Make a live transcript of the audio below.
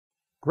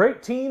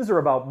Great teams are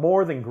about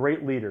more than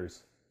great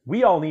leaders.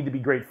 We all need to be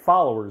great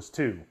followers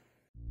too.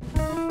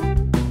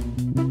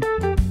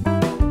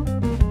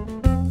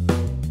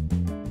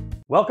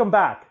 Welcome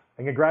back,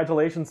 and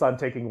congratulations on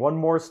taking one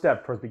more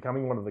step towards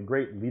becoming one of the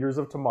great leaders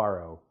of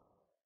tomorrow.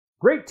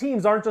 Great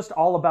teams aren't just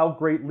all about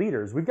great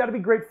leaders. We've got to be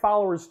great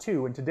followers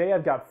too, and today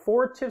I've got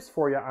 4 tips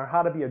for you on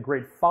how to be a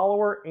great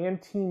follower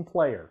and team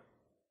player.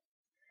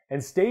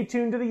 And stay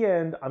tuned to the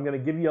end. I'm going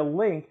to give you a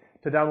link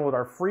to download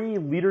our free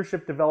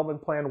Leadership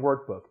Development Plan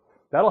workbook.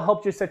 That'll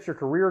help you set your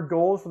career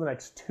goals for the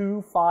next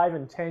 2, 5,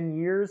 and 10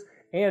 years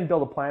and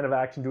build a plan of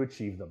action to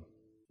achieve them.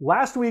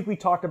 Last week we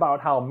talked about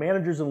how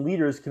managers and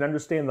leaders can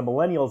understand the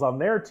millennials on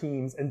their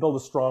teams and build a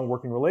strong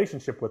working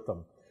relationship with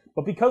them.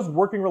 But because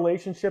working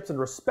relationships and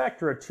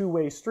respect are a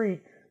two-way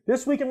street,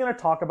 this week I'm going to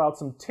talk about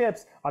some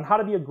tips on how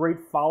to be a great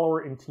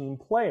follower and team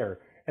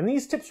player. And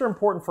these tips are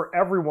important for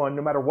everyone,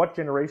 no matter what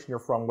generation you're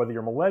from, whether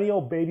you're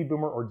millennial, baby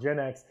boomer, or Gen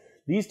X.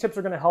 These tips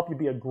are going to help you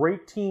be a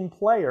great team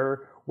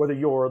player, whether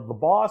you're the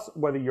boss,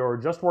 whether you're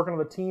just working on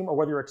the team, or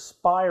whether you're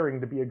aspiring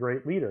to be a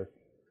great leader.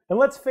 And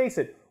let's face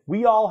it,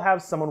 we all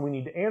have someone we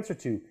need to answer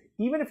to.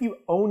 Even if you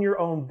own your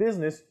own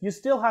business, you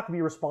still have to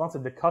be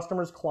responsive to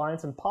customers,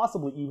 clients, and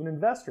possibly even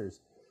investors.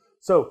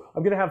 So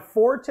I'm going to have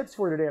 4 tips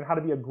for you today on how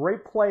to be a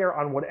great player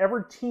on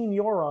whatever team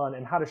you're on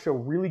and how to show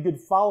really good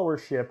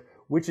followership,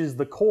 which is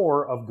the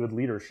core of good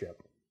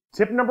leadership.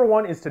 Tip number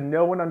 1 is to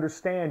know and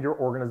understand your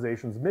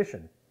organization's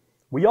mission.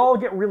 We all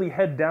get really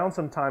head down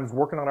sometimes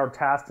working on our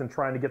tasks and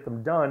trying to get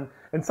them done,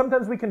 and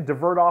sometimes we can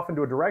divert off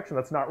into a direction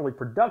that's not really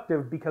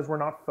productive because we're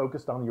not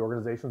focused on the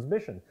organization's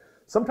mission.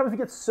 Sometimes we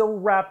get so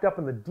wrapped up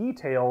in the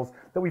details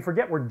that we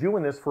forget we're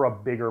doing this for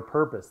a bigger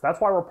purpose.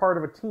 That's why we're part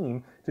of a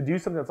team, to do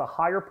something that's a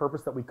higher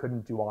purpose that we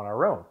couldn't do on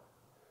our own.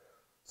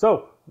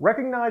 So,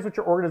 recognize what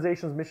your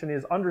organization's mission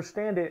is,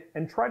 understand it,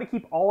 and try to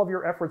keep all of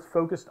your efforts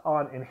focused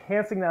on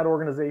enhancing that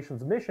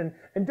organization's mission,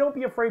 and don't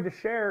be afraid to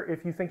share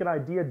if you think an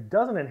idea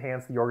doesn't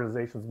enhance the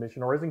organization's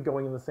mission or isn't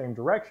going in the same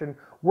direction.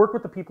 Work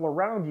with the people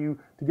around you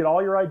to get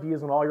all your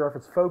ideas and all your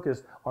efforts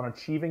focused on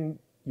achieving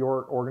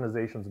your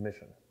organization's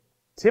mission.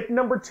 Tip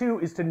number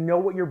 2 is to know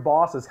what your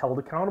boss is held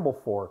accountable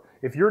for.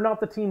 If you're not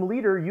the team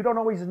leader, you don't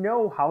always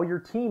know how your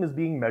team is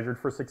being measured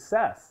for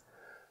success.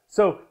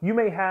 So you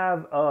may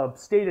have a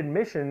stated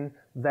mission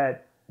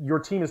that your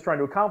team is trying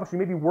to accomplish. You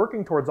may be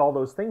working towards all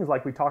those things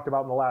like we talked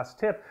about in the last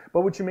tip,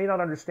 but what you may not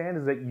understand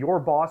is that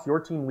your boss, your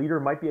team leader,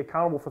 might be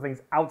accountable for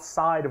things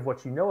outside of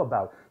what you know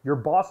about. Your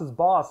boss's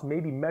boss may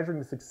be measuring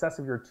the success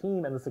of your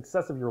team and the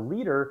success of your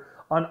leader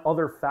on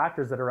other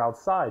factors that are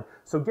outside.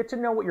 So get to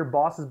know what your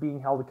boss is being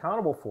held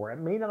accountable for. It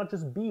may not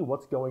just be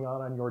what's going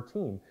on your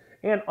team.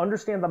 And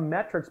understand the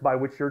metrics by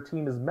which your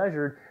team is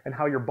measured and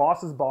how your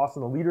boss's boss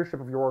and the leadership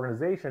of your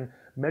organization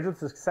measure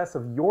the success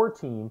of your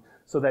team,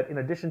 so that in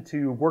addition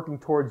to working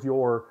towards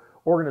your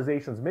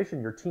organization's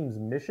mission, your team's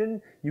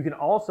mission, you can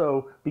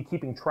also be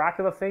keeping track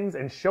of the things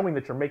and showing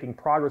that you're making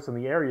progress in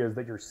the areas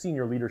that your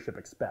senior leadership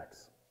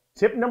expects.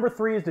 Tip number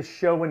 3 is to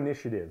show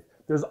initiative.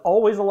 There's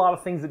always a lot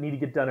of things that need to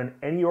get done in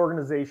any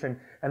organization,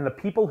 and the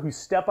people who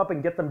step up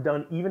and get them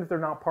done, even if they're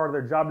not part of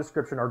their job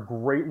description, are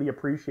greatly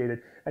appreciated.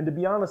 And to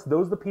be honest,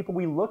 those are the people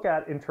we look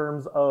at in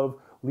terms of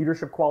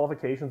leadership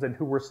qualifications and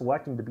who we're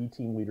selecting to be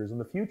team leaders in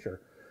the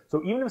future.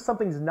 So even if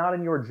something's not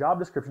in your job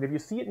description, if you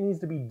see it needs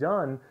to be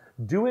done,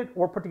 do it,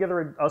 or put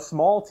together a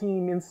small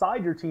team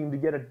inside your team to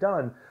get it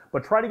done.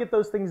 But try to get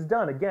those things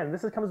done. Again,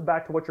 this comes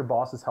back to what your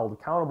boss is held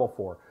accountable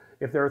for.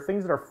 If there are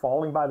things that are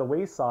falling by the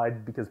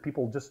wayside because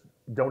people just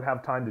don't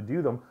have time to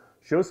do them,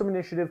 show some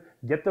initiative,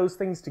 get those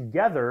things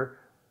together,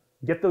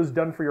 get those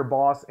done for your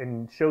boss,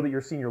 and show that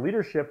your senior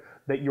leadership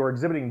that you're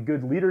exhibiting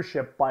good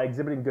leadership by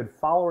exhibiting good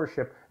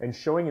followership and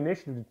showing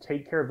initiative to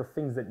take care of the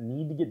things that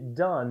need to get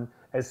done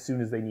as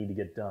soon as they need to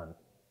get done.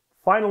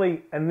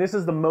 Finally, and this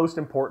is the most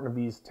important of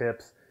these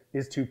tips,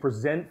 is to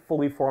present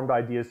fully formed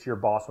ideas to your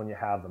boss when you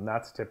have them.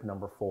 That's tip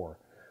number 4.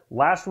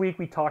 Last week,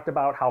 we talked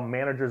about how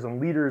managers and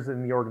leaders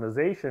in the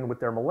organization with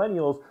their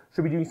millennials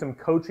should be doing some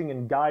coaching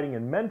and guiding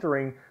and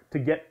mentoring to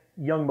get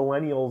young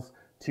millennials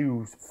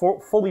to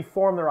fully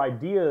form their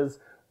ideas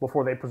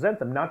before they present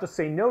them. Not to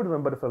say no to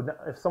them, but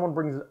if someone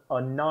brings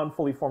a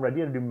non-fully formed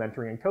idea, to do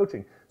mentoring and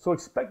coaching. So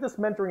expect this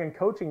mentoring and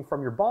coaching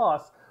from your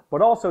boss,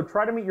 but also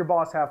try to meet your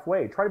boss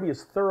halfway. Try to be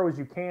as thorough as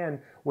you can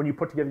when you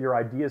put together your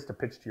ideas to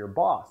pitch to your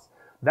boss.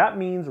 That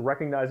means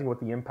recognizing what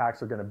the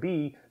impacts are going to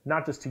be,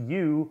 not just to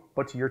you,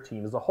 but to your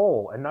team as a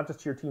whole. And not just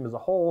to your team as a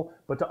whole,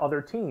 but to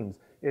other teams.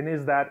 And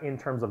is that in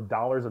terms of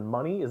dollars and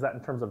money? Is that in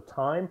terms of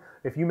time?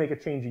 If you make a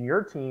change in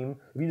your team,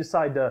 if you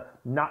decide to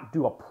not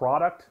do a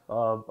product,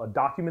 a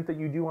document that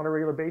you do on a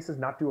regular basis,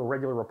 not do a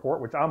regular report,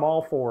 which I'm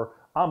all for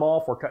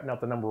cutting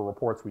out the number of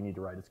reports we need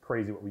to write. It's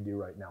crazy what we do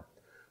right now.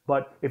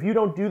 But if you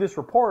don't do this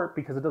report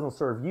because it doesn't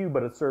serve you,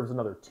 but it serves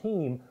another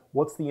team,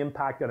 what's the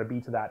impact going to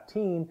be to that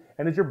team?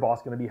 And is your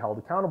boss going to be held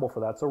accountable for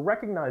that? So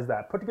recognize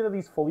that. Put together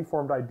these fully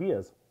formed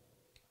ideas.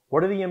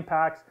 What are the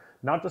impacts,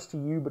 not just to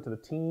you, but to the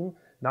team,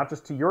 not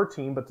just to your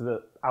team, but to the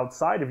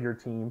outside of your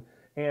team?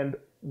 And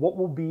what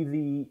will be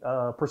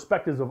the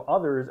perspectives of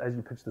others as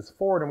you pitch this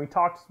forward. And we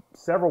talked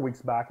several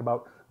weeks back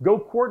about go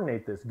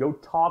coordinate this, go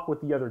talk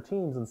with the other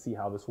teams and see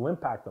how this will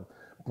impact them.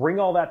 Bring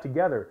all that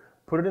together,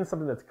 put it in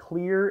something that's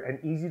clear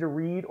and easy to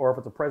read, or if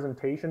it's a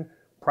presentation,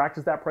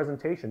 practice that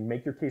presentation.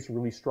 Make your case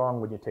really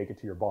strong when you take it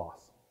to your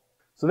boss.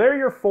 So there are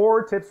your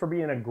 4 tips for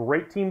being a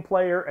great team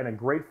player and a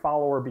great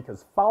follower,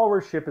 because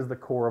followership is the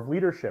core of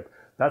leadership.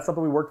 That's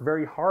something we worked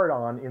very hard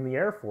on in the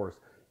Air Force,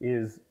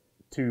 is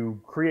to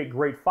create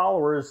great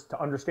followers,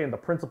 to understand the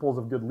principles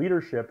of good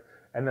leadership,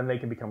 and then they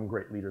can become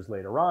great leaders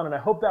later on. And I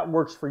hope that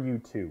works for you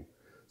too.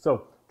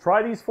 So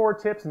try these 4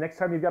 tips next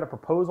time you've got a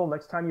proposal,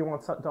 next time you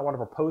want to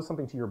propose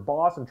something to your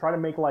boss and try to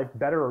make life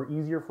better or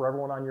easier for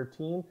everyone on your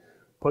team.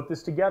 Put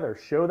this together,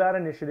 show that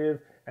initiative,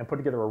 and put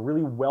together a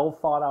really well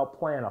thought out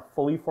plan, a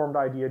fully formed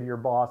idea to your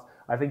boss.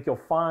 I think you'll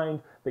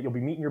find that you'll be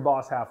meeting your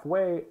boss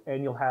halfway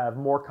and you'll have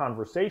more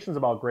conversations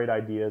about great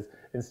ideas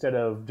instead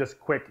of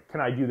just quick,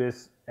 can I do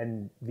this?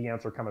 And the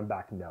answer coming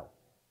back no.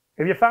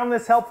 If you found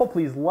this helpful,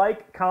 please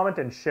like, comment,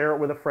 and share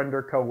it with a friend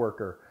or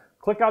coworker.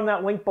 Click on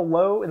that link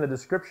below in the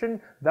description.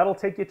 That'll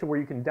take you to where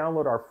you can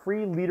download our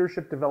free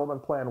Leadership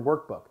Development Plan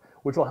workbook,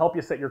 which will help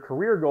you set your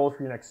career goals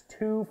for your next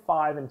 2,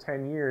 5, and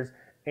 10 years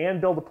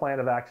and build a plan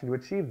of action to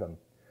achieve them.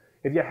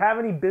 If you have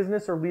any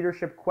business or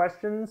leadership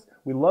questions,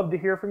 we love to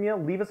hear from you.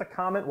 Leave us a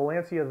comment, we'll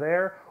answer you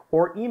there,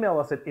 or email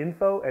us at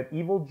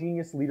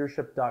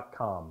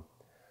info@evilgeniusleadership.com.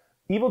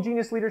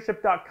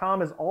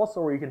 evilgeniusleadership.com is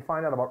also where you can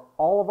find out about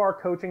all of our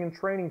coaching and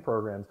training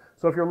programs.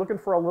 So if you're looking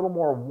for a little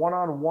more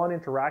one-on-one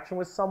interaction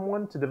with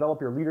someone to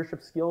develop your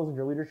leadership skills and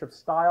your leadership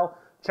style,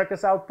 check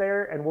us out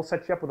there and we'll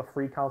set you up with a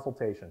free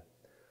consultation.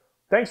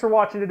 Thanks for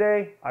watching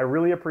today. I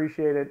really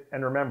appreciate it.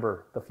 And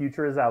remember, the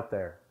future is out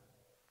there.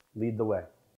 Lead the way.